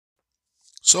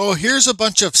So here's a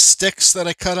bunch of sticks that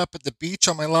I cut up at the beach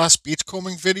on my last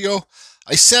beachcombing video.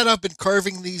 I said I've been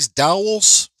carving these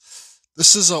dowels.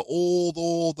 This is a old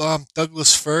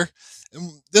Douglas fir,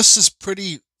 and this is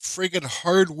pretty friggin'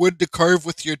 hard wood to carve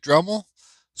with your Dremel.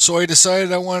 So I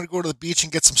decided I wanted to go to the beach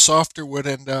and get some softer wood,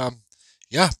 and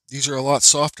yeah, these are a lot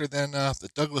softer than the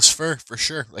Douglas fir for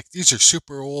sure. Like these are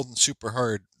super old and super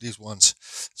hard, these ones.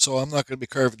 So I'm not going to be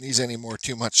carving these anymore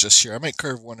too much this year. I might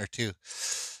carve one or two.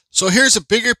 So here's a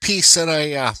bigger piece that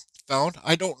I found.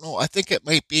 I don't know. I think it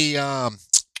might be uh,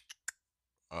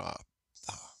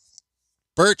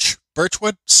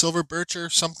 birchwood, silver birch, or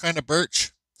some kind of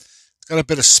birch. It's got a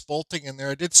bit of spalting in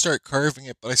there. I did start carving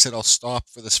it, but I said I'll stop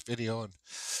for this video and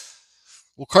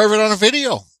we'll carve it on a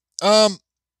video. Um,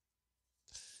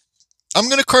 I'm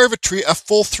gonna carve a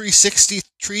full 360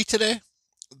 tree today.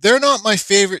 They're not my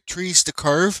favorite trees to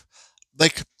carve.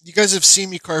 Like you guys have seen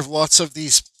me carve lots of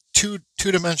these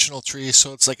two-dimensional trees,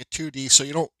 so it's like a 2D. So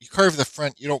you carve the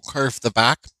front, you don't carve the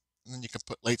back, and then you can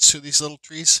put lights through these little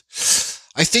trees.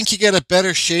 I think you get a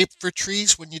better shape for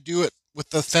trees when you do it with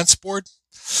the fence board.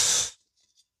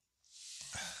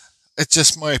 It's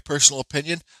just my personal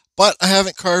opinion, but I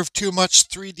haven't carved too much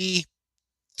 3D,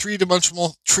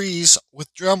 three-dimensional trees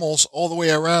with Dremels all the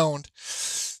way around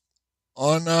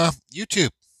on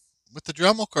YouTube with the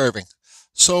Dremel carving.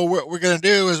 So what we're going to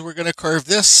do is we're going to carve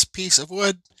this piece of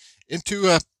wood into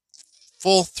a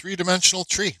full three-dimensional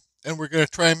tree. And we're going to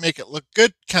try and make it look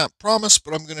good. Can't promise,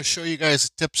 but I'm going to show you guys the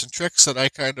tips and tricks that I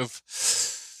kind of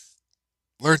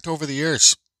learned over the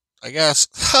years, I guess.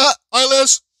 Ha! Hi,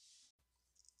 Liz!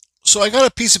 So I got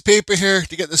a piece of paper here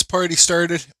to get this party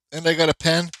started, and I got a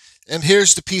pen, and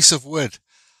here's the piece of wood.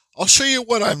 I'll show you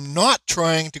what I'm not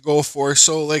trying to go for.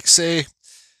 So like say,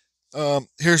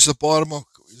 here's the bottom of,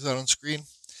 is that on screen?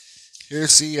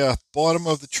 Here's the bottom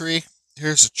of the tree.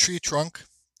 Here's the tree trunk.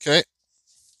 Okay.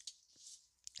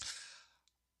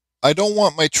 I don't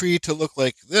want my tree to look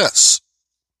like this,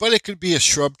 but it could be a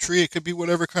shrub tree. It could be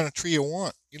whatever kind of tree you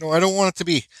want. You know, I don't want it to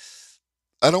be,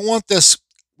 I don't want this,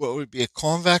 what would be a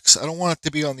convex? I don't want it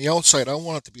to be on the outside. I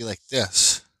want it to be like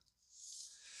this.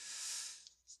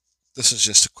 This is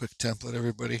just a quick template,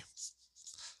 everybody.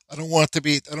 I don't want it to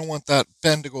be, I don't want that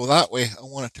bend to go that way. I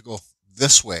want it to go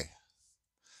this way.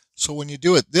 So when you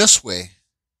do it this way,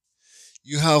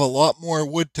 you have a lot more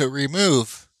wood to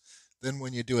remove than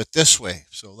when you do it this way.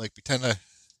 So like pretend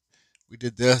we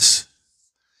did this.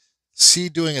 See,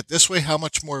 doing it this way, how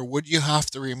much more wood you have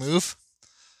to remove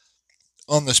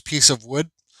on this piece of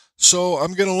wood. So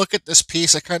I'm going to look at this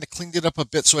piece. I kind of cleaned it up a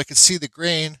bit so I could see the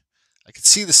grain. I could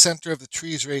see the center of the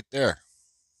trees right there.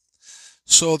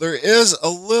 So there is a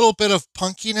little bit of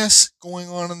punkiness going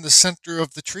on in the center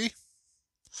of the tree,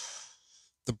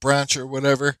 the branch or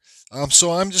whatever.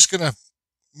 So I'm just going to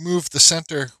move the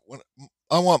center.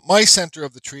 I want my center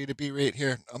of the tree to be right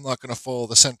here. I'm not going to follow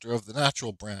the center of the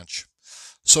natural branch.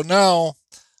 So now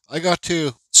I got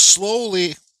to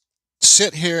slowly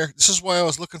sit here. This is why I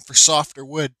was looking for softer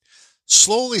wood.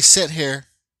 Slowly sit here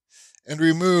and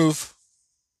remove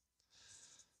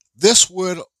this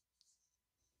wood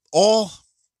all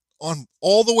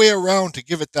the way around to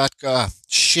give it that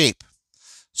shape.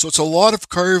 So it's a lot of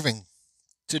carving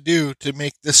to do to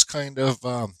make this kind of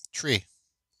tree.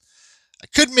 I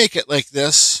could make it like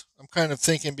this. I'm kind of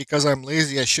thinking because I'm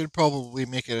lazy, I should probably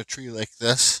make it a tree like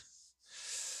this.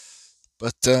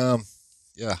 But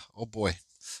yeah, oh boy.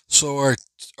 So our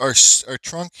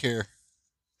trunk here,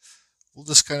 we'll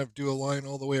just kind of do a line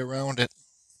all the way around it.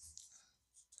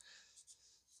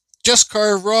 Just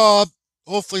carve Rob.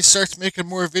 Hopefully starts making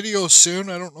more videos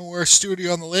soon. I don't know where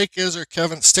Studio on the Lake is or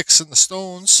Kevin Sticks in the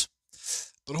Stones.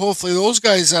 But hopefully those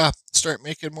guys start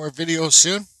making more videos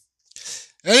soon.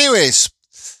 Anyways,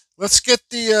 let's get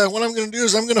the, what I'm going to do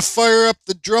is I'm going to fire up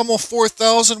the Dremel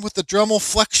 4000 with the Dremel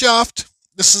flexshaft.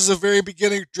 This is a very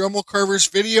beginning Dremel carvers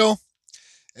video.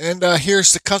 And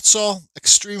here's the Kutzall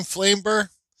Extreme Flame Burr.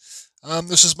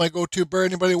 This is my go-to burr.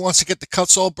 Anybody wants to get the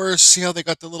Kutzall burrs, see how they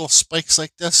got the little spikes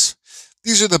like this?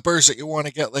 These are the burrs that you want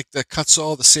to get, like the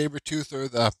Kutzall, the Sabertooth, or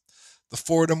the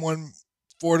Fordham one.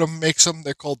 Fordham makes them.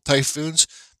 They're called Typhoons.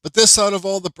 But this, out of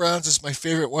all the brands, is my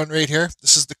favorite one right here.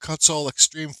 This is the Kutzall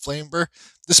Extreme Flame Burr.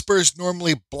 This burr is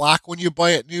normally black when you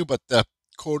buy it new, but the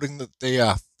coating that they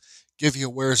give you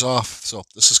wears off. So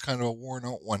this is kind of a worn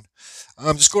out one.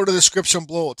 Just go to the description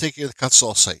below. It'll take you to the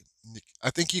Kutzall site. I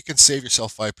think you can save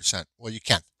yourself 5%. Well, you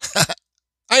can.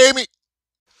 Hi, Amy.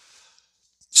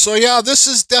 So yeah, this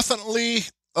is definitely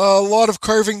a lot of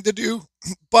carving to do.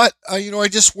 But, you know, I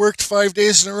just worked 5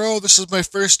 days in a row. This is my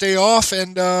first day off,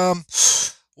 and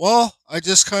Well, I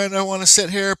just kind of want to sit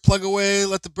here, plug away,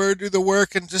 let the bird do the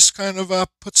work, and just kind of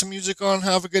put some music on,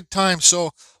 have a good time.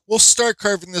 So we'll start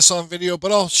carving this on video,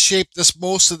 but I'll shape this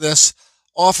most of this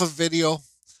off of video,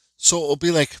 so it'll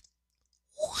be like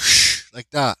whoosh,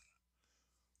 like that.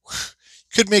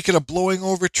 Could make it a blowing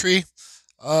over tree,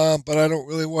 but I don't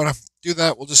really want to do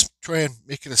that. We'll just try and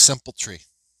make it a simple tree.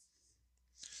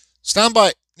 Stand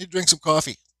by. Need to drink some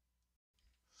coffee.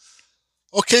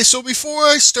 Okay, so before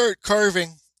I start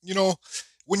carving,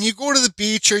 when you go to the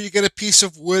beach or you get a piece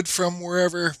of wood from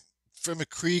wherever, from a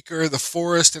creek or the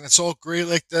forest, and it's all gray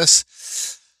like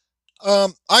this,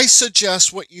 I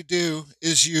suggest what you do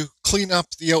is you clean up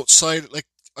the outside. Like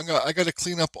I got to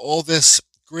clean up all this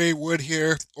gray wood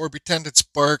here, or pretend it's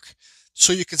bark,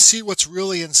 so you can see what's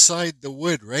really inside the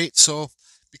wood, right? So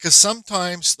because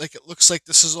sometimes, like it looks like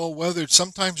this is all weathered,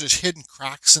 sometimes there's hidden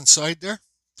cracks inside there.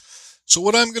 So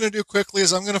what I'm going to do quickly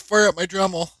is I'm going to fire up my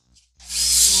Dremel,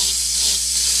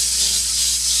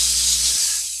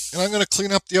 and I'm going to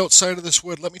clean up the outside of this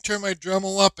wood. Let me turn my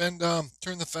Dremel up and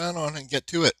turn the fan on and get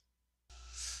to it.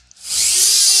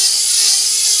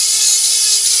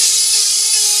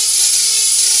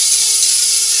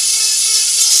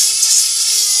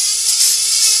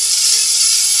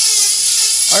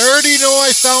 I already know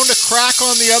I found a crack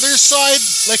on the other side,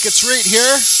 like it's right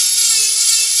here.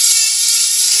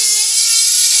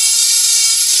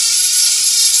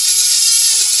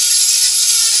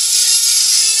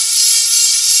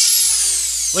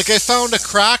 Like I found a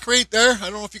crack right there. I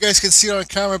don't know if you guys can see it on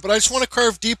camera, but I just want to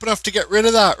carve deep enough to get rid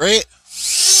of that, right?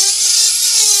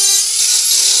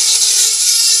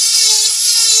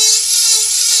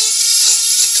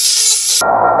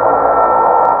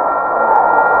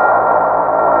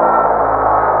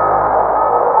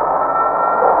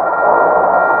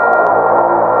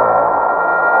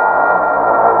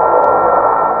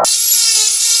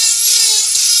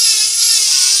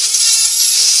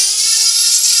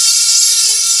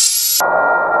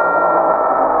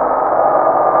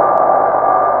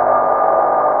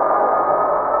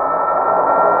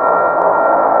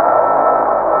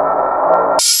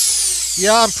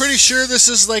 Yeah, I'm pretty sure this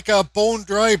is like a bone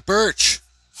dry birch.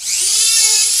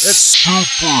 It's super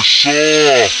soft.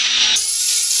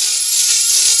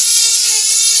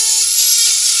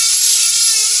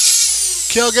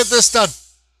 Okay, I'll get this done.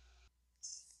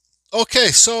 Okay,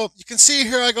 so you can see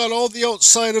here I got all the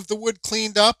outside of the wood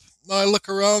cleaned up. Now I look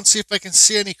around, see if I can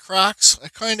see any cracks. I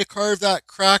kind of carved that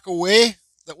crack away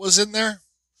that was in there.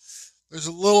 There's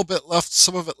a little bit left,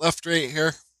 some of it left right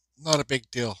here. Not a big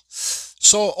deal.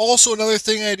 So also another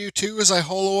thing I do too is I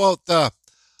hollow out the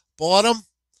bottom.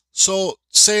 So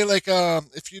say like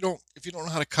if you don't know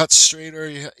how to cut straight, or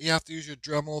you have to use your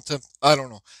Dremel to, I don't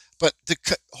know, but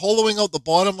hollowing out the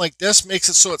bottom like this makes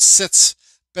it so it sits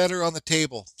better on the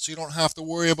table, so you don't have to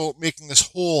worry about making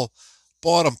this whole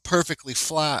bottom perfectly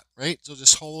flat, right? So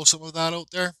just hollow some of that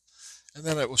out there, and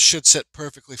then should sit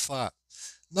perfectly flat.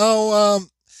 Now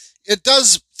it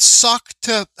does suck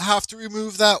to have to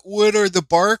remove that wood or the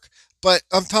bark, but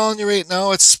I'm telling you right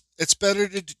now, it's better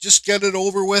to just get it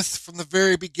over with from the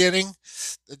very beginning.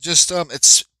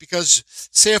 It's because,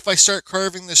 say if I start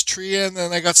carving this tree in,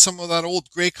 then I got some of that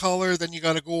old gray color, then you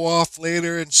got to go off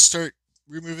later and start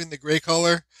removing the gray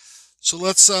color. So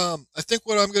let's I think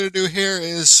what I'm going to do here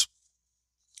is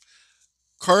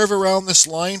carve around this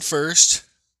line first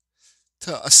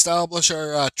to establish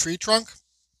our tree trunk.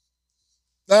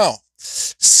 Now,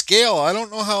 scale. I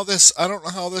don't know how this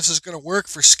is going to work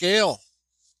for scale.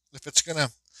 If it's going to,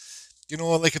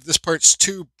 like if this part's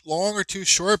too long or too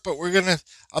short, but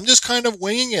I'm just kind of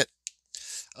winging it.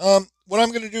 What I'm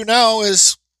going to do now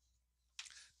is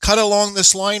cut along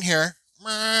this line here,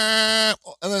 and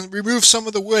then remove some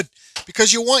of the wood,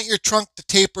 because you want your trunk to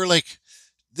taper like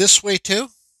this way too.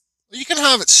 You can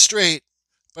have it straight,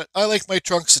 but I like my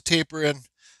trunks to taper in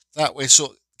that way, so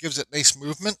it gives it nice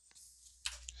movement.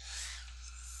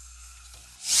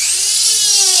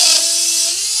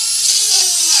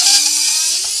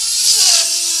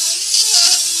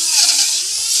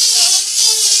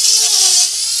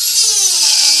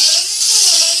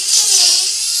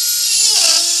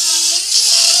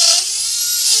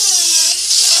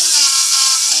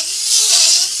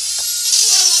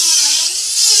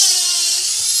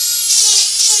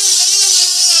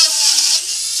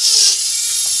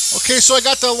 Okay, so I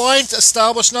got the line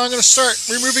established. Now I'm going to start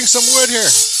removing some wood here.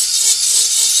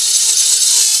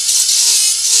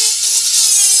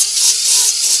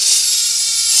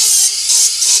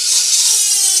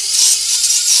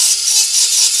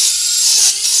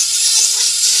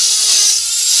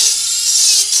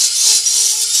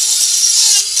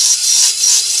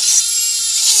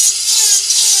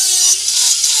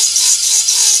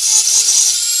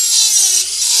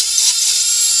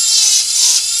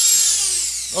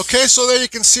 Okay, so there you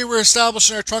can see we're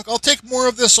establishing our trunk. I'll take more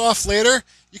of this off later.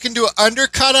 You can do an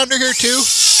undercut under here too.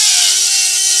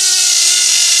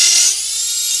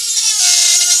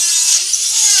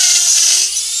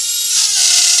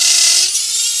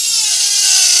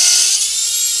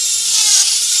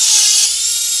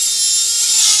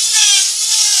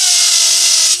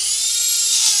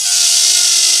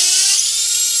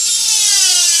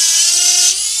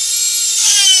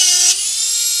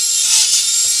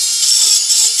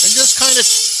 And just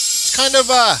kind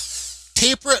of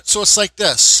taper it so it's like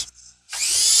this.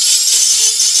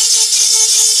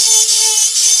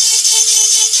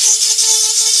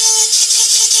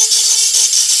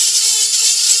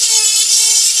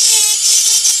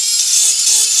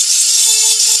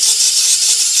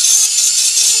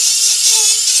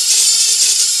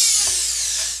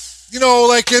 You know,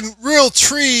 like in real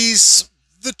trees,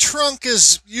 the trunk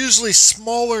is usually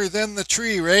smaller than the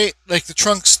tree, right? Like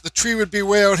the tree would be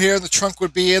way out here and the trunk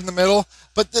would be in the middle.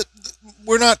 But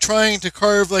we're not trying to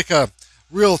carve like a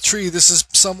real tree. This is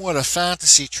somewhat a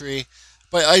fantasy tree.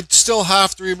 But I still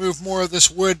have to remove more of this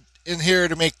wood in here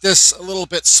to make this a little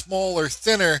bit smaller,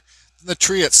 thinner than the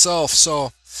tree itself.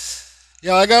 So,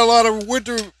 yeah, I got a lot of wood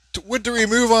to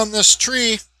remove on this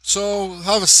tree. So,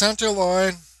 have a center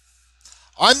line.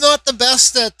 I'm not the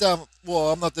best at,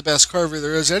 well, I'm not the best carver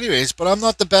there is anyways, but I'm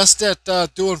not the best at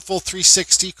doing full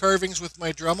 360 carvings with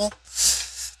my Dremel.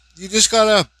 You just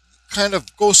gotta kind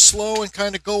of go slow and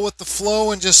kind of go with the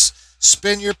flow and just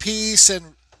spin your piece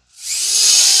and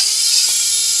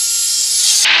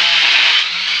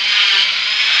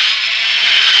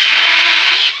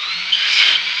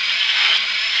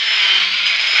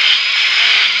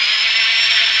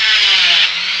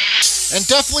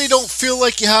definitely don't feel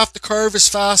like you have to carve as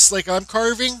fast like I'm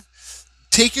carving.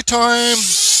 Take your time,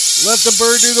 let the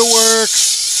bird do the work.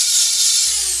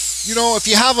 You know, if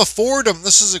you have a Fordham,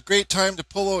 this is a great time to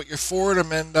pull out your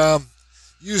Fordham and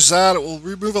use that. It will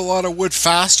remove a lot of wood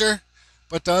faster.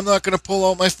 But I'm not going to pull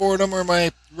out my Fordham or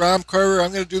my ram carver.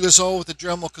 I'm going to do this all with the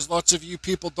Dremel because lots of you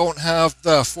people don't have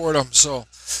the Fordham. So,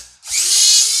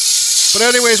 but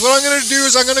anyways, what I'm going to do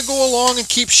is I'm going to go along and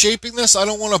keep shaping this. I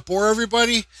don't want to bore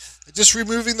everybody. Just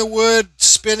removing the wood,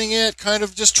 spinning it, kind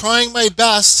of just trying my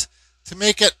best to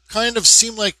make it kind of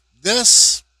seem like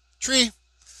this tree.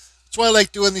 That's why I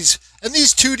like doing these. And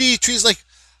these 2D trees, like,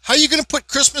 how are you going to put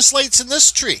Christmas lights in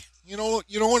this tree? You know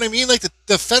what I mean? Like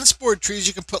the fence board trees,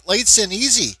 you can put lights in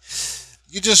easy.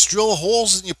 You just drill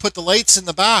holes and you put the lights in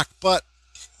the back. But,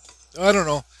 I don't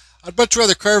know. I'd much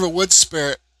rather carve a wood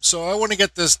spirit. So I want to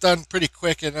get this done pretty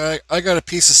quick. And I got a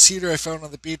piece of cedar I found on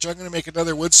the beach. I'm going to make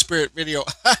another wood spirit video.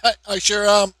 I sure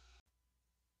am.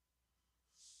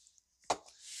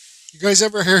 You guys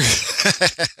ever heard...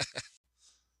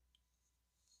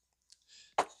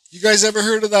 You guys ever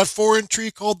heard of that foreign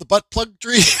tree called the butt plug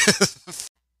tree?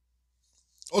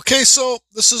 Okay, so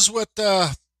this is what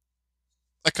I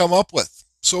come up with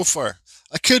so far.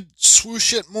 I could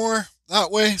swoosh it more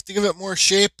that way to give it more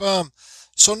shape.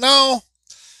 So now,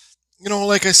 you know,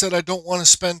 like I said, I don't want to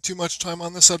spend too much time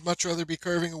on this. I'd much rather be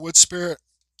carving a wood spirit.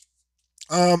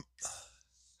 Um,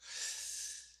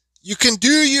 you can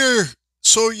do your,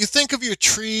 so you think of your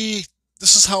tree.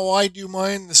 This is how I do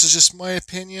mine. This is just my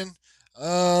opinion.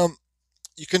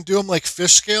 You can do them like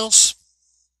fish scales.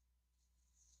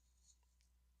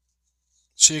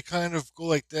 So you kind of go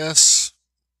like this,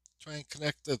 try and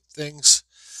connect the things.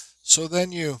 So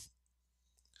then you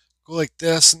go like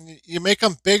this, and you make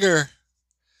them bigger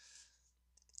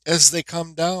as they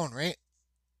come down, right?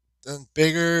 Then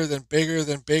bigger, then bigger,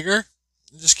 then bigger.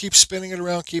 You just keep spinning it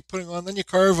around, keep putting on, then you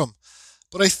carve them.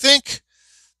 But I think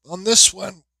on this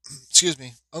one, excuse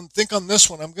me, I think on this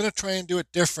one, I'm going to try and do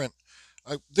it different.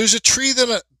 There's a tree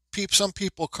that some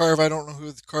people carve. I don't know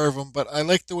who carve them, but I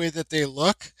like the way that they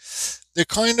look. They're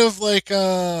kind of like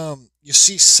you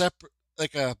see separate,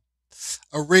 like a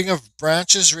ring of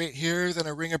branches right here, then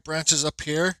a ring of branches up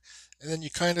here, and then you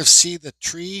kind of see the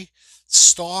tree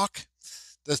stalk,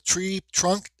 the tree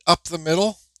trunk up the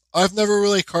middle. I've never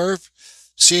really carved.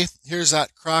 See, here's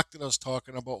that crack that I was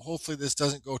talking about. Hopefully this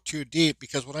doesn't go too deep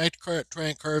because when I try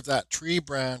and carve that tree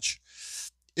branch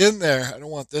in there, I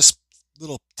don't want this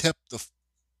little tip to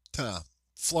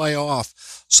fly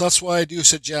off. So that's why I do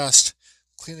suggest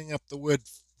cleaning up the wood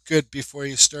good before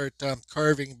you start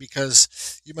carving,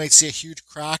 because you might see a huge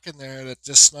crack in there that's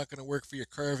just not going to work for your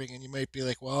carving, and you might be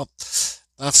like, well,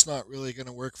 that's not really going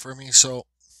to work for me. So,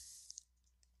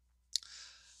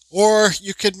 or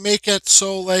you could make it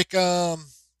so like, let's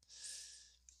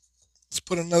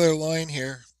put another line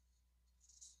here.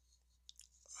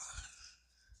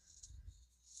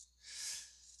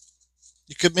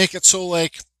 You could make it so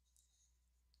like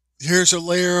here's a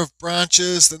layer of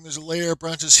branches, then there's a layer of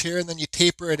branches here, and then you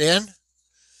taper it in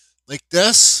like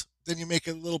this. Then you make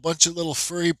a little bunch of little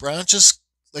furry branches,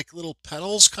 like little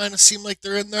petals kind of seem like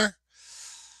they're in there.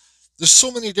 There's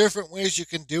so many different ways you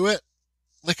can do it.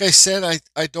 Like I said,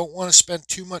 I don't want to spend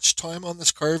too much time on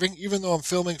this carving, even though I'm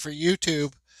filming for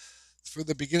YouTube for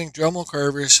the beginning Dremel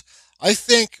carvers. I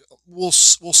think we'll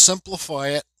simplify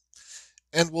it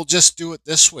and we'll just do it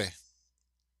this way.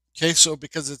 Okay, so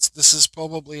because this is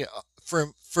probably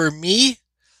for me,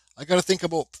 I got to think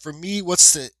about for me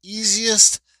what's the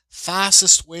easiest,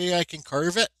 fastest way I can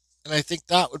carve it, and I think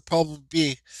that would probably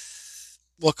be,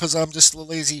 well, because I'm just a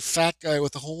lazy fat guy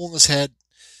with a hole in his head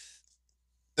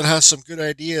that has some good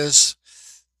ideas.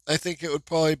 I think it would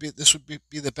probably be this would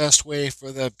be the best way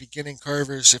for the beginning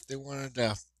carvers if they wanted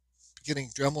to beginning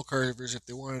Dremel carvers if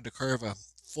they wanted to carve a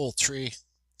full tree.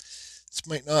 This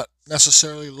might not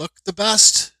necessarily look the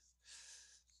best,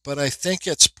 but I think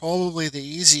it's probably the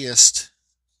easiest.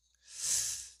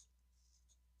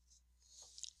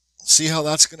 See how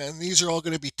that's gonna, and these are all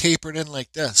gonna be tapered in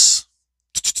like this.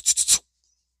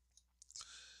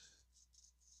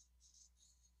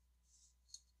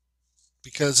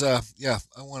 Because yeah,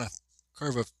 I want to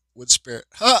carve a wood spirit.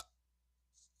 Ha!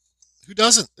 Who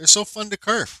doesn't? They're so fun to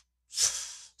carve.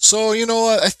 So you know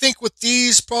what? I think with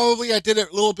these probably I did it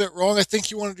a little bit wrong. I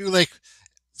think you want to do like,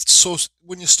 so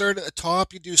when you start at the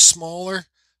top, you do smaller,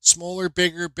 smaller,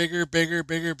 bigger, bigger, bigger,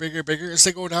 bigger, bigger, bigger as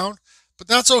they go down. But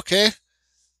that's okay.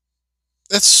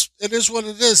 It is what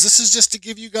it is. This is just to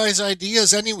give you guys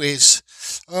ideas, anyways.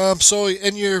 So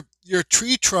in your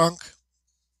tree trunk,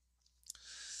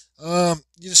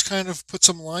 you just kind of put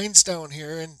some lines down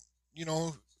here, and you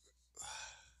know,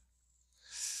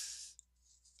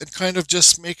 and kind of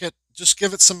just make it, just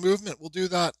give it some movement. We'll do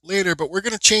that later, but we're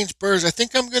gonna change burrs. I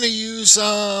think I'm gonna use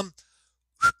I'm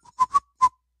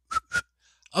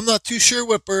not too sure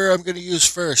what burr I'm gonna use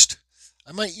first.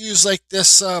 I might use like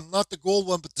this, not the gold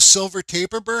one, but the silver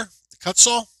taper burr, the cut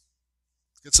saw.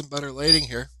 Get some better lighting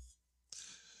here.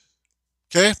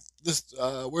 Okay, this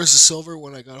where's the silver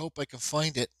one I got? I hope I can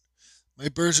find it. My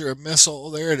burrs are a mess.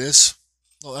 Oh, there it is.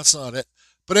 No, that's not it.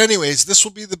 But anyways, this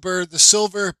will be the burr, the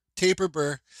silver taper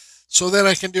burr. So then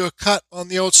I can do a cut on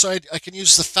the outside. I can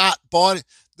use the fat body.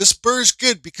 This burr is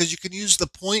good because you can use the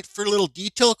point for little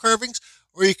detail carvings,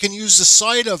 or you can use the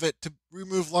side of it to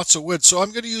remove lots of wood. So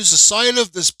I'm going to use the side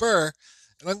of this burr,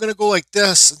 and I'm going to go like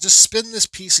this and just spin this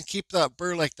piece and keep that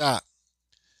burr like that.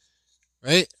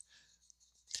 Right?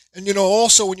 And you know,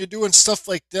 also when you're doing stuff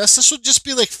like this would just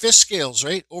be like fish scales,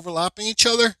 right? Overlapping each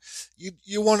other.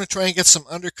 You want to try and get some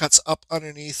undercuts up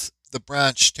underneath the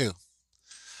branch too.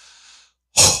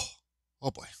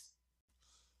 Oh boy.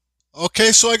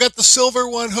 Okay, so I got the silver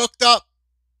one hooked up.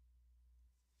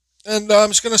 And I'm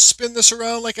just going to spin this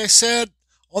around like I said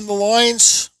on the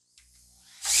lines.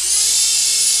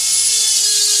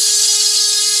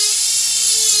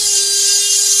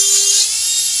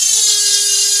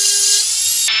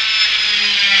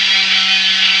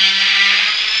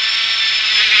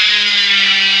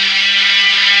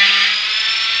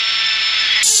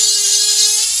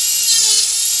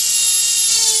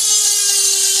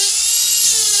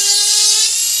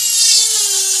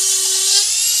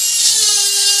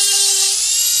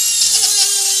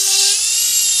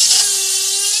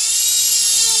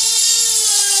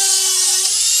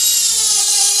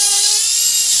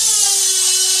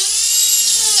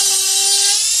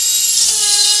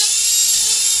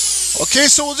 Okay,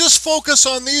 so we'll just focus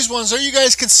on these ones. There you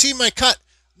guys can see my cut.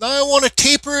 Now I want to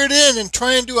taper it in and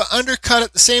try and do an undercut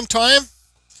at the same time.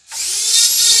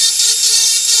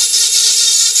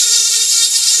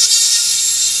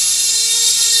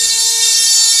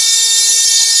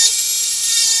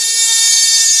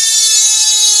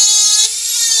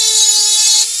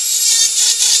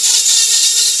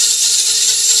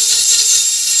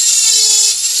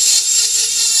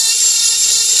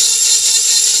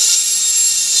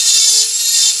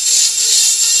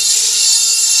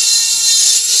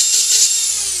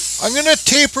 I'm going to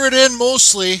taper it in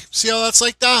mostly. See how that's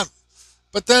like that?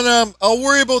 But then I'll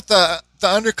worry about the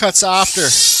undercuts after.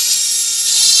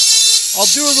 I'll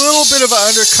do a little bit of an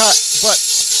undercut, but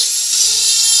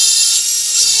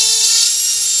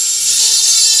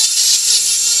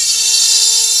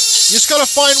you just got to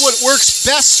find what works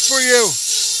best for you.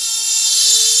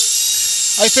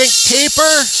 I think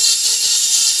taper,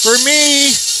 for me,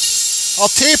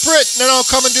 I'll taper it and then I'll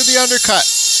come and do the undercut.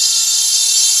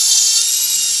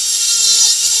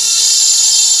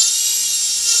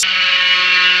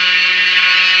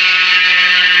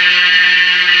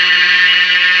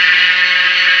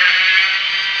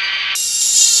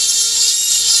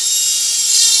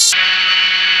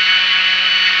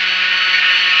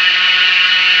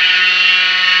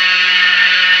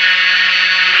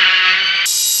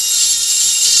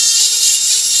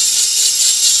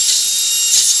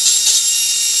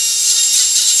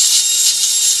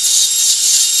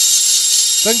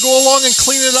 Then go along and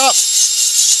clean it up.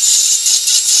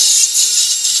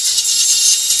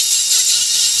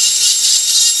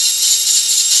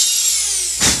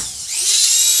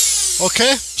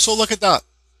 Okay, so look at that.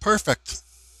 Perfect.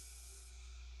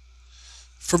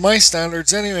 For my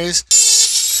standards anyways.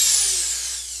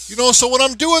 You know, so when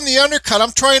I'm doing the undercut,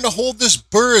 I'm trying to hold this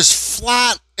burr as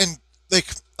flat and like,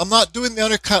 I'm not doing the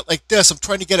undercut like this. I'm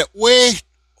trying to get it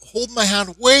hold my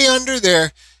hand way under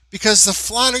there, because the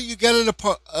flatter you get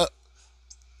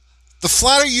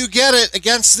it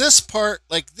against this part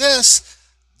like this,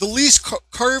 the least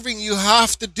carving you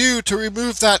have to do to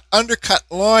remove that undercut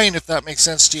line, if that makes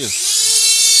sense to you.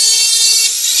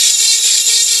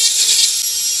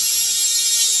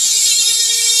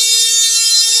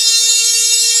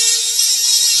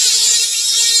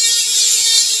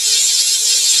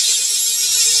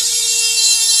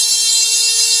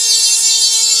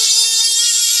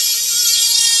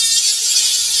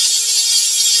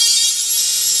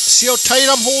 See how tight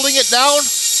I'm holding it down?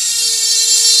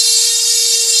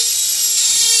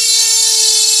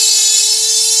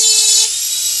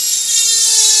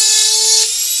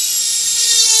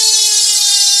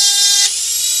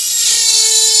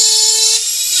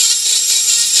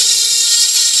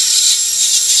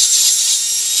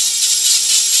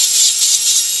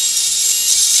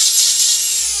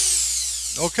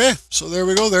 Okay, so there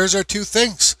we go. There's our two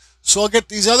things. So I'll get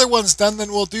these other ones done,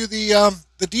 then we'll do the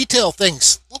detail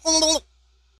things.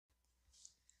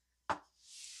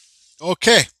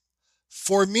 Okay,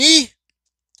 for me,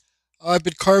 I've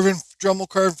been Dremel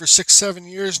carving for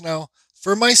 6-7 years now.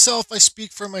 For myself, I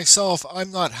speak for myself.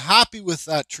 I'm not happy with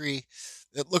that tree.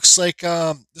 It looks like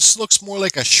this looks more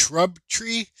like a shrub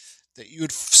tree that you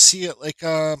would see it like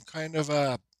kind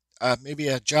of maybe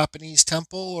a Japanese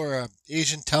temple or a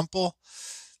Asian temple,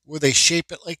 where they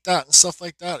shape it like that and stuff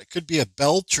like that. It could be a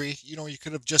bell tree. You know, you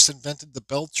could have just invented the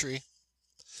bell tree.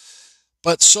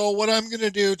 But so what I'm going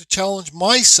to do to challenge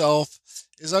myself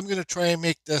is I'm going to try and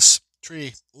make this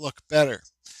tree look better.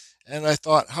 And I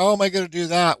thought, how am I going to do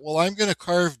that? Well, I'm going to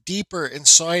carve deeper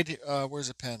inside. Where's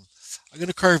the pen? I'm going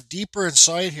to carve deeper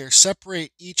inside here,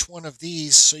 separate each one of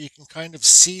these so you can kind of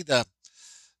see the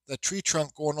tree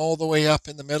trunk going all the way up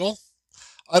in the middle.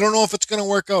 I don't know if it's going to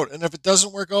work out. And if it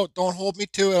doesn't work out, don't hold me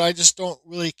to it. I just don't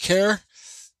really care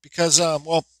because,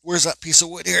 well, where's that piece of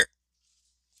wood here?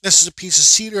 This is a piece of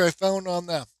cedar I found on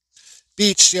the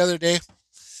beach the other day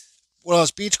when I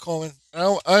was beach combing.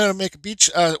 I'm going to make a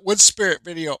beach wood spirit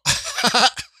video.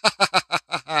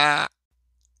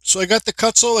 So I got the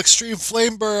Kutzall Extreme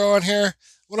Flame Burr on here.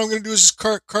 What I'm going to do is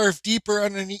just carve deeper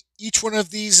underneath each one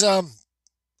of these, I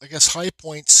guess, high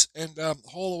points and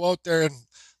hollow out there, and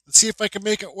let's see if I can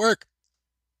make it work.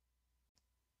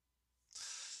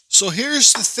 So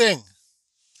here's the thing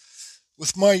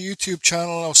with my YouTube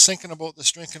channel. I was thinking about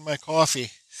this drinking my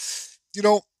coffee. You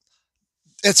know,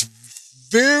 it's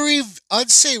very,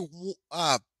 I'd say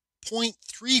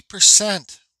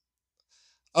 0.3%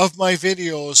 of my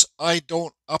videos I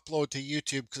don't upload to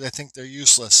YouTube because I think they're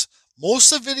useless.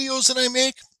 Most of the videos that I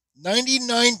make,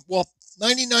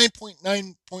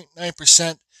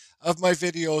 99.9% of my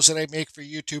videos that I make for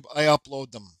YouTube, I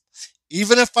upload them.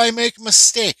 Even if I make a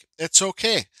mistake, it's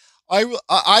okay.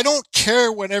 I don't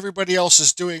care what everybody else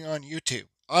is doing on YouTube.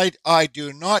 I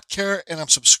do not care, and I'm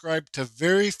subscribed to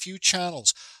very few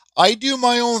channels. I do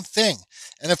my own thing.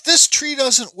 And if this tree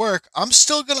doesn't work, I'm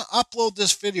still going to upload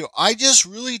this video. I just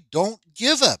really don't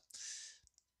give a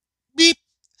beep.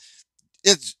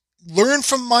 It's learn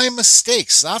from my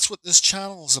mistakes. That's what this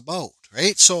channel is about,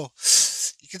 right? So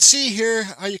you can see here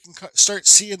how you can start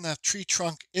seeing the tree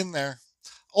trunk in there.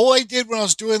 All I did when I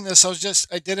was doing this, I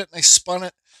did it and I spun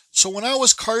it. So when I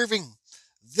was carving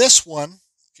this one,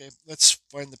 okay, let's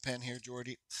find the pen here,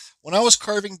 Jordy. When I was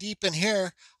carving deep in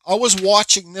here, I was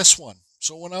watching this one.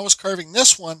 So when I was carving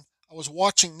this one, I was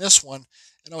watching this one,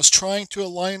 and I was trying to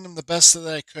align them the best that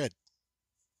I could.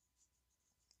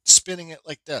 Spinning it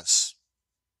like this.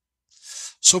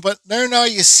 So, but there now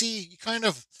you see, you kind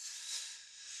of,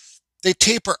 they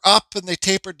taper up and they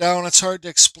taper down. It's hard to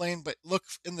explain, but look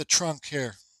in the trunk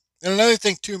here. And another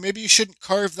thing too, maybe you shouldn't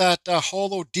carve that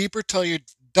hollow deeper till you're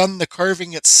done the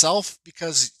carving itself,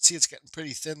 because see it's getting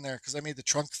pretty thin there because I made the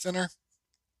trunk thinner.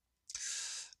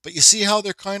 But you see how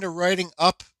they're kind of riding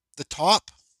up the top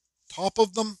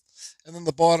of them, and then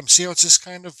the bottom. See how it's just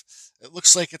kind of, it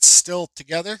looks like it's still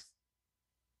together.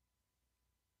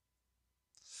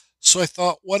 So I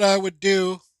thought what I would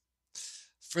do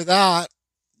for that,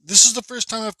 this is the first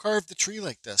time I've carved the tree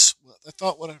like this. I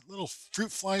thought, what a little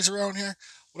fruit flies around here.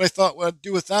 what I thought what I'd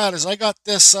do with that is I got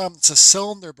this, it's a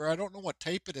cylinder burr. I don't know what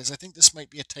type it is. I think this might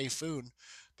be a Typhoon,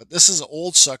 but this is an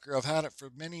old sucker. I've had it for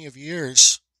many of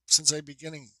years since I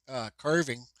beginning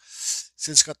carving.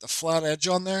 See, it's got the flat edge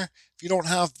on there. If you don't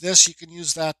have this, you can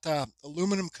use that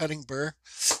aluminum cutting burr,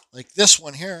 like this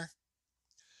one here.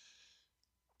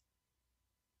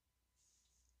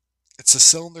 It's a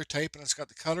cylinder type and it's got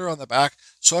the cutter on the back.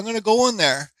 So I'm going to go in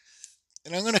there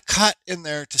and I'm going to cut in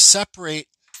there to separate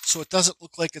so it doesn't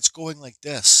look like it's going like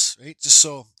this, right? Just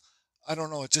so, I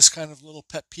don't know, it's just kind of a little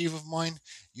pet peeve of mine.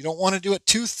 You don't want to do it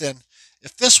too thin.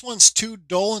 If this one's too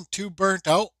dull and too burnt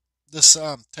out, this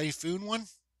Typhoon one,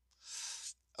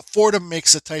 Fordham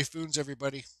makes the Typhoons,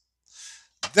 everybody.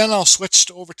 Then I'll switch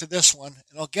over to this one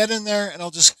and I'll get in there and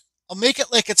I'll make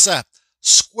it like it's a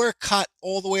square cut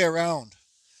all the way around.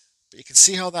 But you can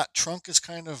see how that trunk is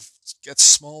kind of gets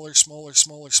smaller, smaller,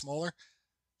 smaller, smaller.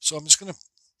 So I'm just going to,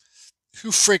 who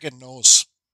friggin' knows?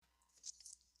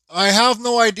 I have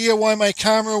no idea why my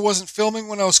camera wasn't filming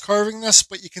when I was carving this,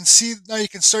 but you can see, now you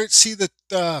can start to see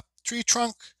the tree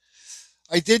trunk.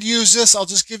 I did use this. I'll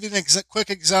just give you an quick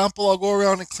example. I'll go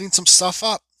around and clean some stuff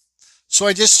up. So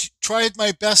I just tried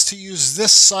my best to use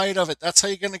this side of it. That's how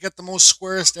you're going to get the most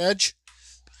squarest edge.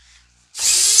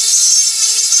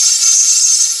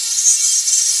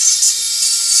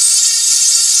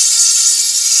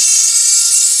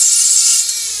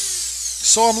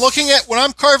 So I'm looking at when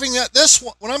I'm carving at this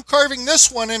one, when I'm carving this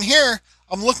one in here,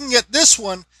 I'm looking at this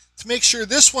one to make sure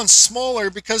this one's smaller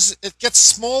because it gets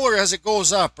smaller as it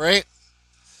goes up, right?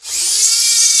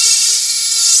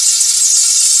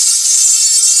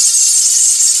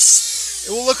 It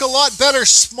will look a lot better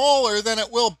smaller than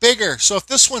it will bigger. So if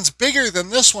this one's bigger than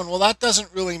this one, well, that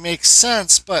doesn't really make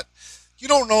sense, but you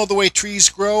don't know the way trees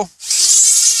grow.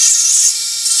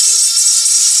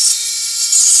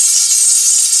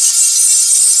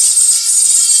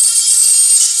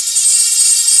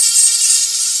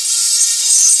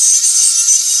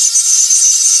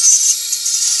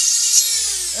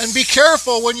 And be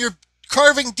careful when you're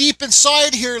carving deep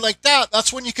inside here like that.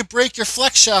 That's when you could break your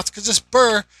flex shaft because this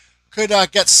burr could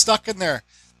get stuck in there.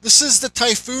 This is the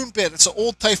Typhoon bit. It's an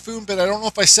old Typhoon bit. I don't know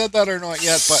if I said that or not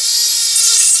yet, but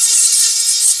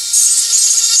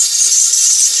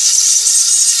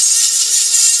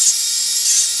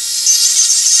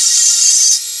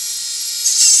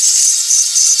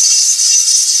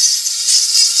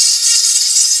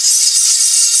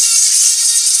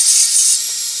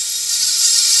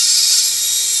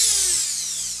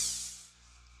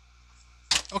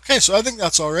okay, so I think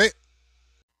that's all right.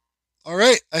 All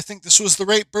right, I think this was the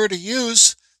right burr to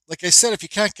use. Like I said, if you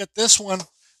can't get this one,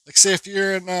 like say if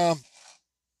you're in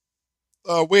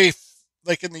way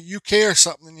like in the UK or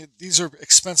something, these are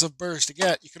expensive burrs to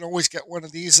get. You can always get one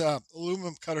of these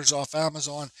aluminum cutters off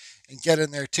Amazon and get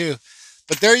in there too.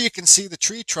 But there you can see the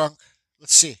tree trunk.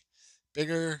 Let's see,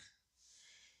 bigger.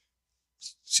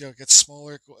 See how it gets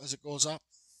smaller as it goes up.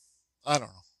 I don't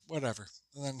know, whatever.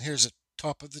 And then here's the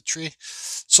top of the tree.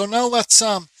 So now let's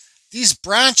these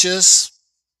branches.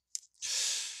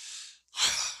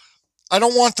 I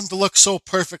don't want them to look so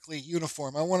perfectly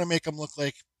uniform. I want to make them look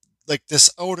like this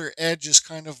outer edge is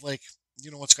kind of like,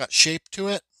 you know, it's got shape to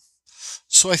it.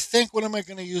 So I think, what am I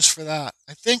going to use for that?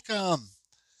 I think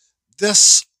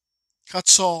this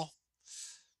cuts all.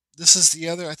 This is the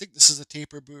other. I think this is a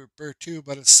taper burr too,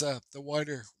 but it's the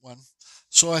wider one.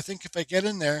 So I think if I get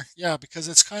in there, yeah, because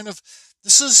it's kind of,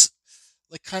 this is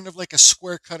like kind of like a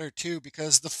square cutter too,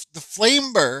 because the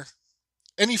flame burr,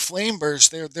 any flame burrs,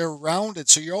 they're rounded,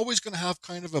 so you're always going to have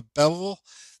kind of a bevel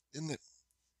in the.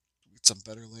 Get some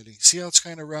better lighting. See how it's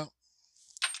kind of round.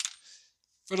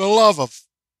 For the love of.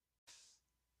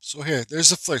 So here, there's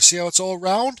the flare. See how it's all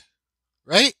round,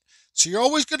 right? So you're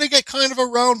always going to get kind of a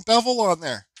round bevel on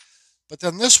there. But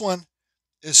then this one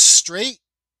is straight.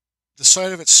 The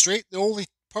side of it's straight. The only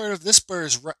part of this burr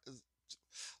is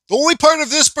the only part of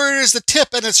this burr is the tip,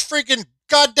 and it's freaking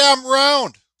goddamn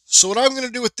round. So what I'm going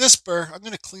to do with this burr, I'm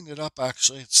going to clean it up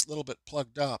actually. It's a little bit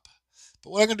plugged up.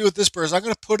 But what I'm going to do with this burr is I'm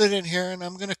going to put it in here and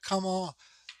I'm going to come on.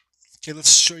 Okay,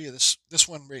 let's show you this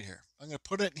one right here. I'm going to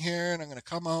put it in here and I'm going to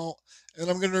come out and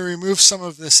I'm going to remove some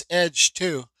of this edge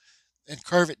too and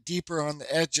carve it deeper on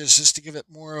the edges just to give it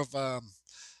more of a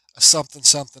something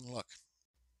something look.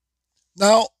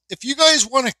 Now, if you guys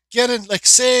want to get in, like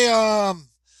say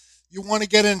you want to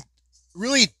get in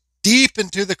really deep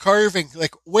into the carving,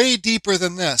 like way deeper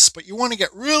than this, but you want to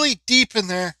get really deep in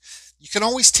there, you can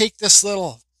always take this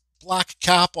little black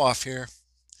cap off here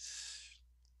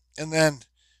and then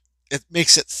it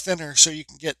makes it thinner so you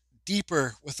can get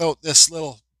deeper without this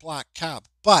little black cap.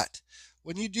 But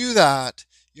when you do that,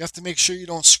 You have to make sure you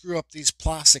don't screw up these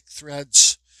plastic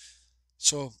threads.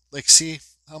 So, like, see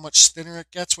how much thinner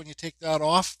it gets when you take that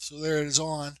off? So there it is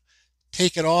on.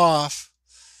 Take it off.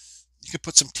 You could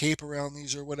put some tape around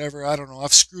these or whatever. I don't know.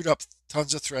 I've screwed up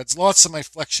tons of threads. Lots of my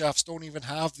flex shafts don't even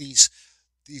have these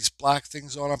black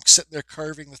things on. I'm sitting there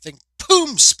carving, the thing,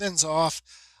 boom, spins off.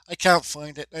 I can't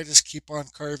find it. I just keep on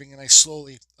carving and I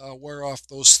slowly wear off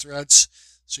those threads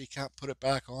so you can't put it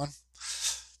back on.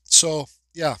 So,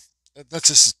 yeah, that's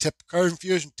just a tip. Carving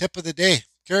Fusion tip of the day.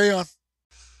 Carry on.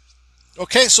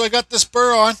 Okay, so I got this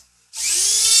burr on.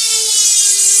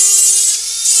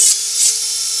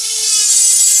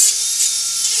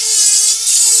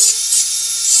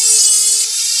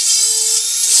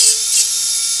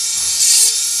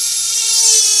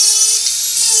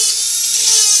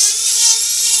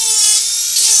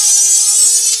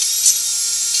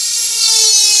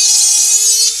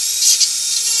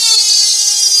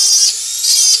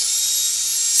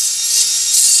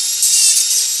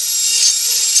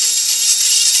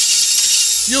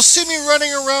 You'll see me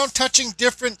running around touching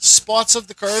different spots of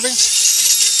the carving.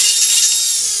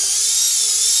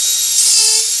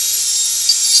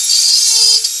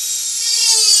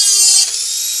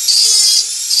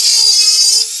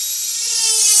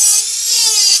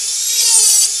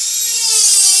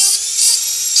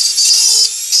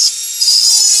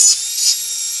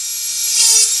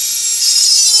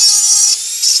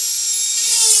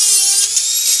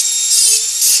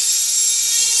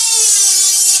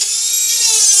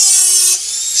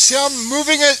 See how I'm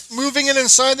moving it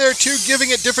inside there too, giving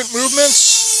it different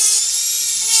movements.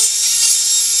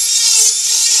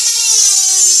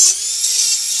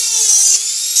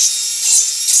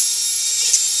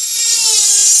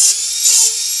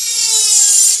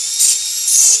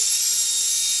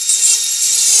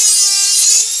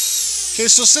 Okay,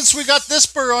 so since we got this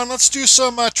burr on, let's do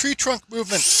some tree trunk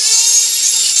movement.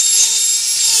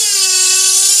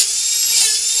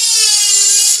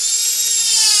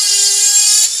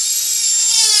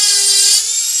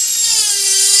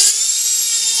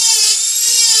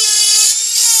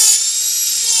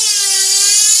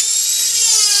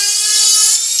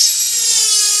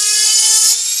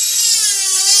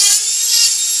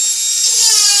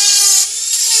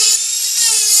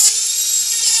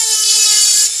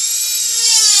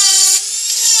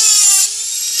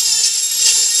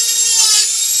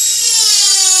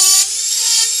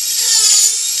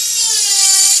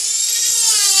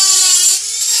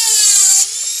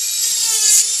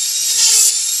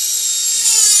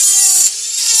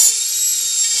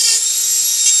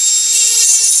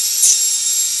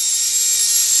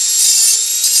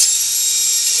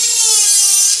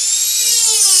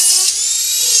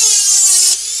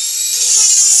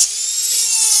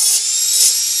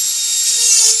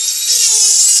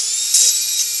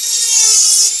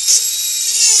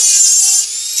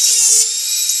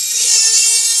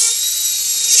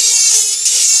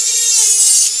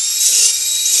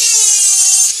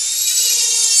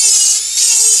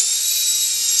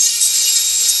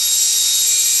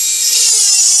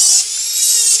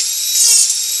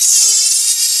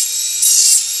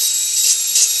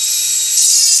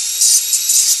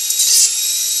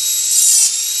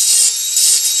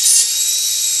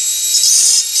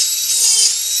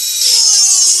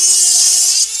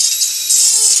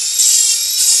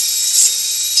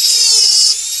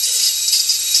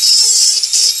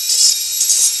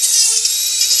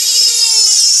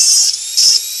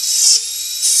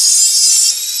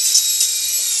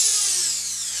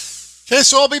 Okay,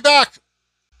 so I'll be back.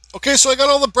 Okay, so I got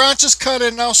all the branches cut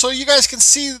in now, so you guys can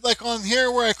see, like on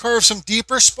here where I carved some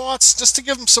deeper spots, just to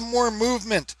give them some more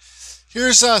movement.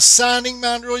 Here's a sanding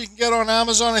mandrel you can get on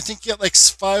Amazon. I think you get like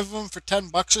 5 of them for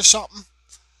 $10 or something.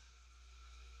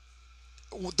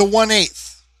 The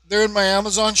 1/8. They're in my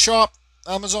Amazon shop,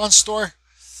 Amazon store.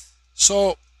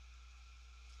 So,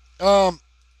 I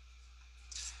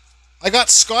got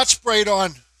Scotch-Brite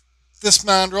on this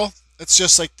mandrel. It's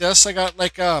just like this. I got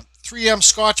like a 3M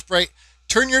Scotch-Brite.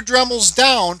 Turn your Dremels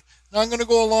down. Now I'm going to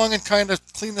go along and kind of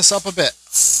clean this up a bit.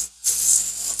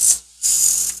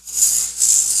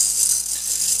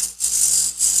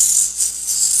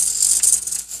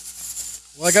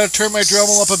 Well, I got to turn my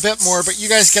Dremel up a bit more, but you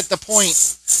guys get the point.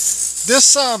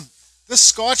 This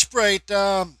Scotch-Brite,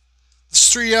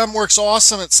 this 3M works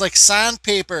awesome. It's like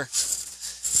sandpaper,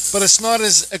 but it's not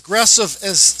as aggressive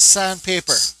as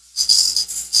sandpaper.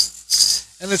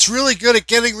 And it's really good at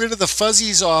getting rid of the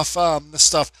fuzzies off the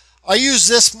stuff. I use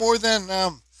this more than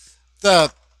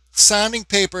the sanding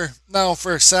paper now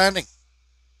for sanding.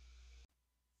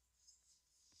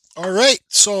 All right,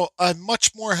 so I'm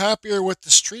much more happier with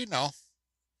this tree now.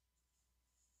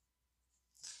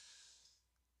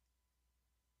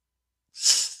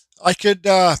 I could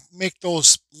make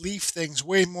those leaf things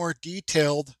way more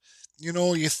detailed. You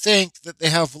know, you think that they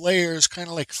have layers, kind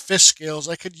of like fish scales.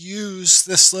 I could use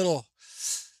this little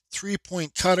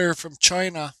 3-point cutter from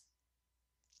China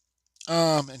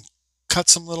and cut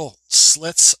some little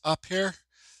slits up here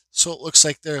so it looks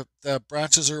like the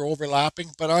branches are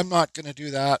overlapping, but I'm not going to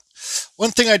do that.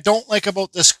 One thing I don't like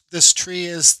about this tree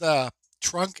is the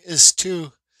trunk is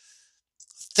too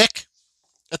thick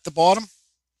at the bottom,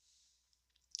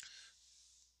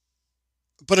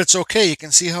 but it's okay. You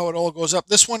can see how it all goes up.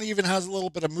 This one even has a little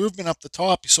bit of movement up the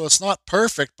top, so it's not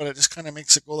perfect, but it just kind of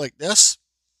makes it go like this.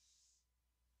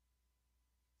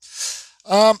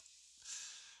 Um,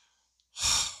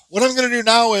 what I'm going to do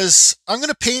now is I'm going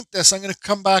to paint this. I'm going to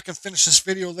come back and finish this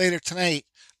video later tonight.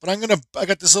 But I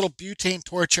got this little butane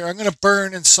torch here. I'm going to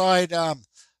burn inside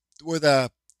where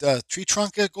the tree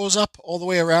trunk goes up all the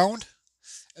way around.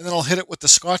 And then I'll hit it with the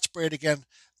Scotch Brite again.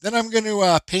 Then I'm going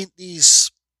to paint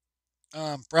these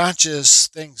branches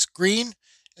things green,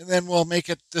 and then we'll make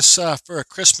it this for a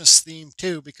Christmas theme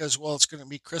too, because well, it's going to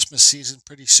be Christmas season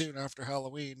pretty soon after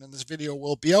Halloween, and this video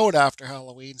will be out after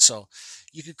Halloween, so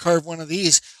you could carve one of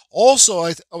these. Also,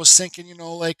 I was thinking, you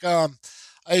know, like I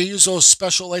use those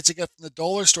special lights I get from the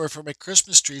dollar store for my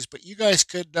Christmas trees, but you guys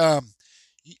could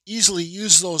easily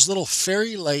use those little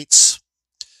fairy lights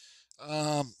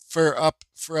for up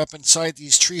inside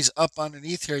these trees up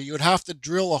underneath here. You would have to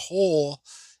drill a hole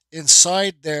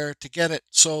inside there to get it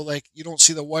so like you don't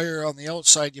see the wire on the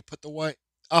outside. You put the wire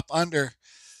up under,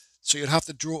 so you'd have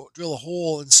to drill a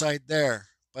hole inside there,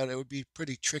 but it would be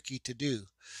pretty tricky to do.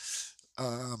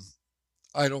 um,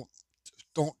 I don't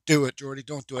do it, Jordy,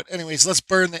 don't do it. Anyways, let's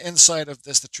burn the inside of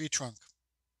the tree trunk.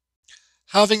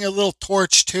 Having a little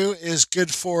torch too is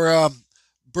good for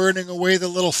burning away the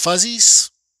little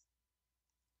fuzzies.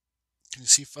 Can you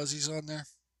see fuzzies on there?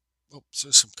 Oops,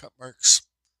 there's some cut marks.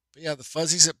 But yeah, the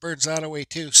fuzzies, it burns that away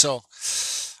too. So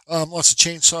lots of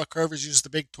chainsaw carvers use the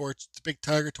big torch, the big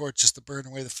tiger torch, just to burn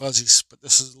away the fuzzies. But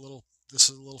this is a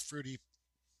little fruity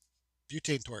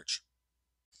butane torch.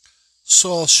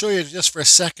 So I'll show you just for a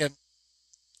second,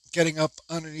 getting up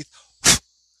underneath.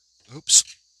 Oops.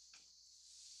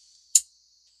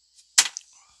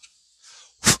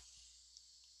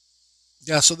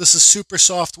 Yeah, so this is super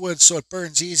soft wood, so it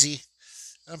burns easy.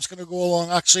 I'm just going to go along.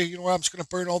 Actually, you know what? I'm just going to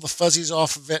burn all the fuzzies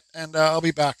off of it, and I'll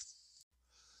be back.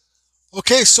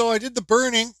 Okay, so I did the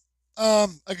burning. I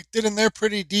did in there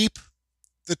pretty deep,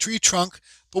 the tree trunk.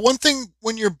 But one thing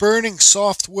when you're burning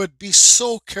soft wood, be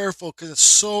so careful because it's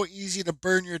so easy to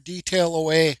burn your detail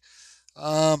away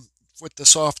with the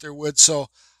softer wood. So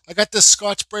I got this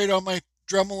Scotch Brite on my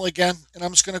Dremel again, and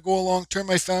I'm just going to go along, turn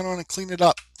my fan on, and clean it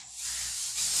up.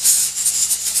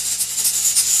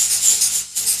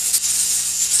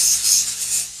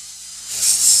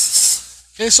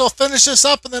 Okay, so I'll finish this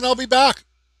up and then I'll be back.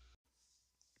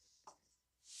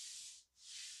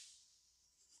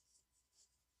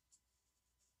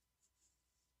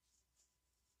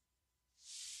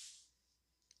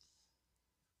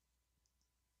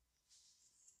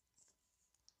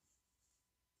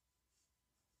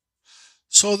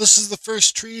 So this is the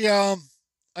first tree I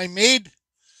made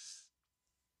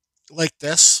like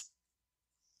this.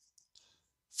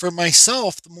 For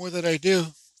myself, the more that I do,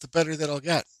 the better that I'll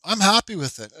get. I'm happy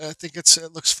with it. I think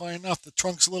it looks fine enough. The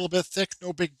trunk's a little bit thick,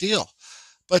 no big deal.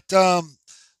 But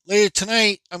later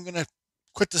tonight, I'm gonna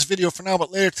quit this video for now.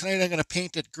 But later tonight, I'm gonna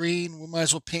paint it green. We might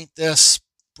as well paint this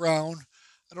brown.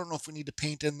 I don't know if we need to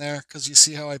paint in there because you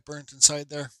see how I burnt inside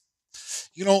there.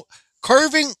 You know,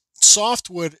 carving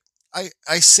softwood,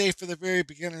 I say for the very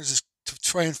beginners is to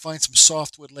try and find some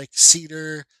softwood like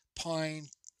cedar, pine,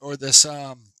 or this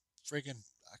friggin'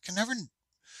 I can never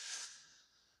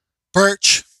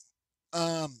birch,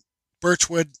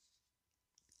 birchwood.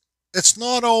 It's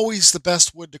not always the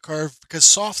best wood to carve because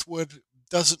softwood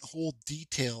doesn't hold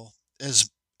detail as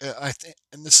I think,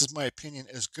 and this is my opinion,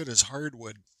 as good as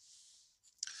hardwood,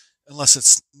 unless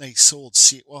it's nice old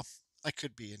cedar. Well, I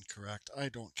could be incorrect. I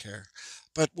don't care.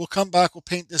 But we'll come back. We'll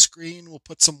paint this green. We'll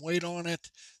put some weight on it,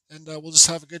 and we'll just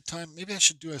have a good time. Maybe I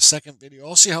should do a second video.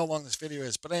 I'll see how long this video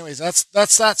is. But anyways, that's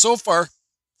that so far.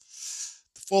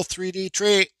 The full 3D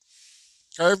tree.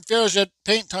 Carve fusion.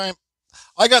 Paint time.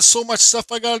 I got so much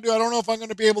stuff I got to do. I don't know if I'm going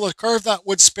to be able to carve that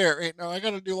wood spirit right now. I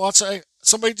got to do lots of.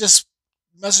 Somebody just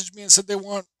messaged me and said they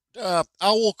want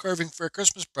owl carving for a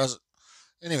Christmas present.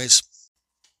 Anyways,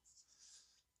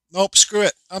 nope, screw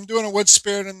it. I'm doing a wood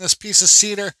spirit in this piece of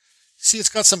cedar. See, it's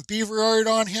got some beaver art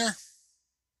on here.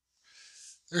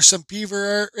 There's some beaver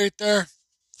art right there.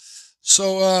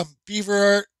 So beaver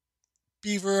art,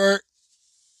 beaver art.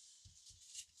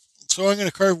 So I'm going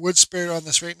to carve wood spirit on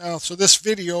this right now. So this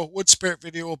video, wood spirit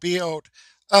video, will be out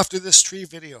after this tree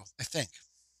video, I think.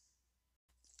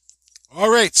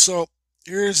 All right, so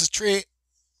here's the tree.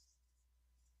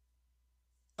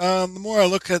 The more I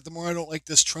look at it, the more I don't like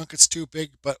this trunk. It's too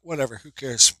big, but whatever. Who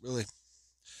cares, really?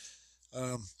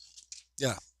 Um,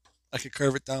 yeah, I could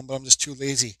carve it down, but I'm just too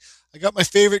lazy. I got my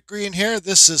favorite green here.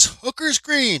 This is Hooker's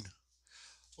Green.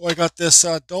 Oh, I got this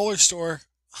dollar store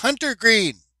Hunter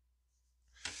Green.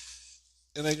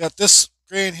 And I got this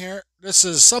green here. This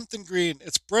is something green.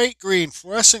 It's bright green,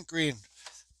 fluorescent green.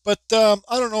 But I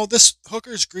don't know. This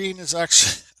Hooker's Green is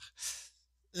actually,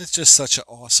 it's just such an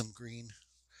awesome green.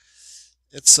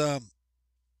 It's this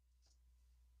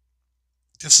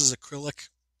is acrylic.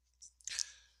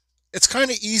 It's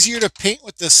kind of easier to paint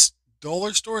with this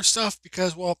dollar store stuff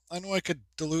because, well, I know I could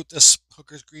dilute this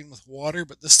Hooker's Green with water,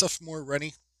 but this stuff's more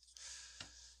runny.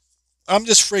 I'm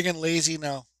just friggin' lazy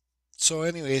now. So,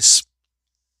 anyways,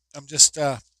 I'm just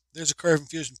there's a Carve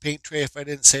Infusion paint tray. If I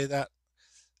didn't say that,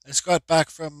 I just got back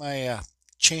from my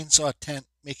chainsaw tent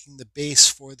making the base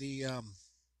for the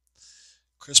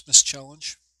Christmas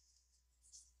challenge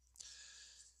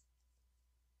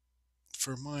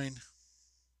for mine.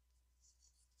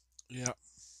 Yeah,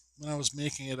 when I was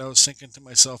making it, I was thinking to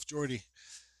myself, Jordy,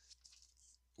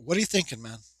 what are you thinking,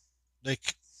 man?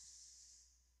 Like,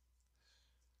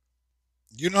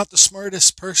 you're not the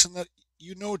smartest person that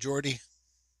you know, Jordy.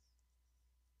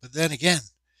 But then again,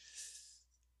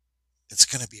 it's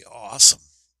going to be awesome.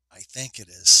 I think it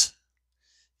is.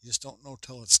 You just don't know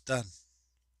till it's done.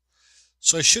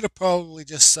 So I should have probably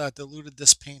just diluted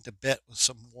this paint a bit with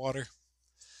some water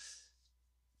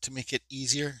to make it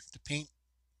easier to paint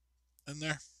in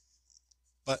there.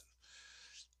 But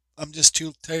I'm just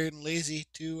too tired and lazy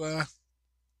to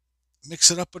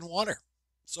mix it up in water.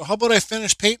 So how about I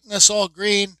finish painting this all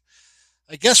green?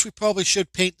 I guess we probably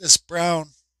should paint this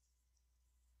brown.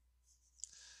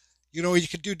 You know, you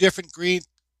could do different green,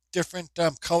 different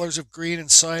colors of green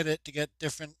inside it to get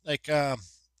different like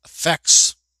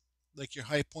effects, like your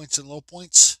high points and low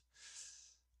points.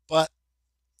 But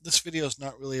this video is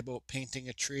not really about painting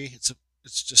a tree.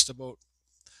 It's just about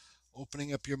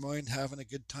opening up your mind, having a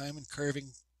good time, and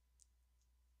carving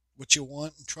what you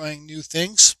want and trying new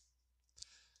things.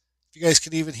 If you guys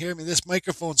can even hear me, this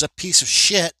microphone's a piece of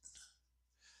shit.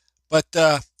 But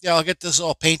yeah, I'll get this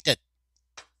all painted.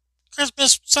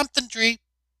 Christmas something tree.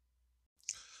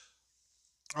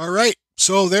 All right,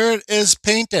 so there it is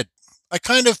painted. I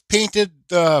kind of painted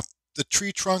the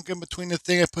tree trunk in between the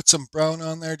thing. I put some brown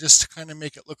on there just to kind of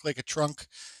make it look like a trunk.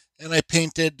 And I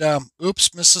painted,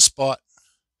 oops, missed a spot.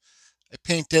 I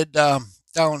painted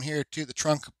down here to the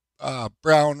trunk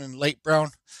brown and light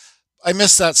brown. I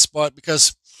missed that spot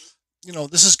because, you know,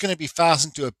 this is going to be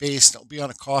fastened to a base and it'll be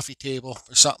on a coffee table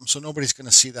or something. So nobody's going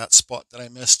to see that spot that I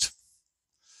missed.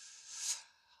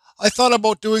 I thought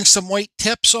about doing some white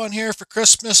tips on here for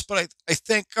Christmas, but I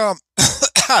think,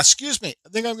 excuse me, I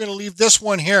think I'm going to leave this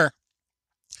one here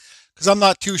because I'm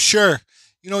not too sure.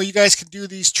 You know, you guys can do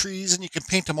these trees and you can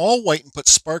paint them all white and put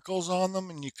sparkles on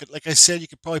them. And you could, like I said, you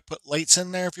could probably put lights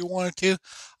in there if you wanted to.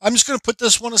 I'm just going to put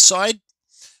this one aside.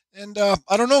 And I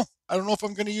don't know. I don't know if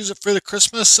I'm going to use it for the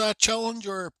Christmas challenge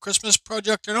or Christmas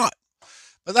project or not.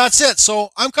 But that's it. So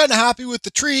I'm kind of happy with the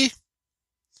tree.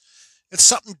 It's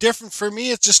something different for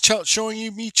me. It's just showing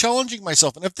you me challenging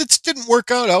myself. And if this didn't work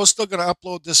out, I was still going to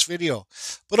upload this video.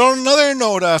 But on another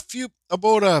note,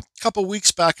 about a couple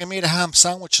weeks back, I made a ham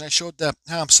sandwich and I showed the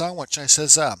ham sandwich. I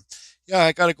says, yeah,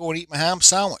 I got to go and eat my ham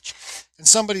sandwich. And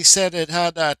somebody said it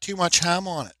had too much ham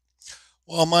on it.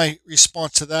 Well, my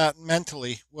response to that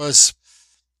mentally was,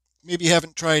 maybe you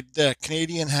haven't tried the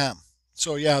Canadian ham.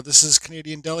 So yeah, this is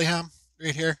Canadian deli ham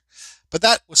right here. But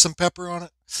that with some pepper on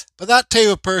it. But that type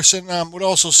of person would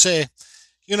also say,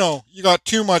 you know, you got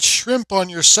too much shrimp on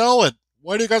your salad.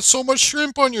 Why do you got so much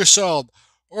shrimp on your salad?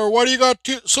 Or why do you got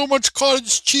so much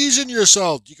cottage cheese in your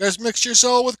salad? You guys mix your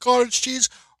salad with cottage cheese?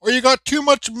 Or you got too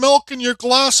much milk in your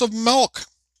glass of milk?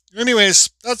 Anyways,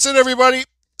 that's it, everybody.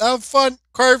 Have fun.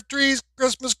 Carve trees.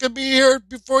 Christmas could be here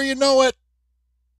before you know it.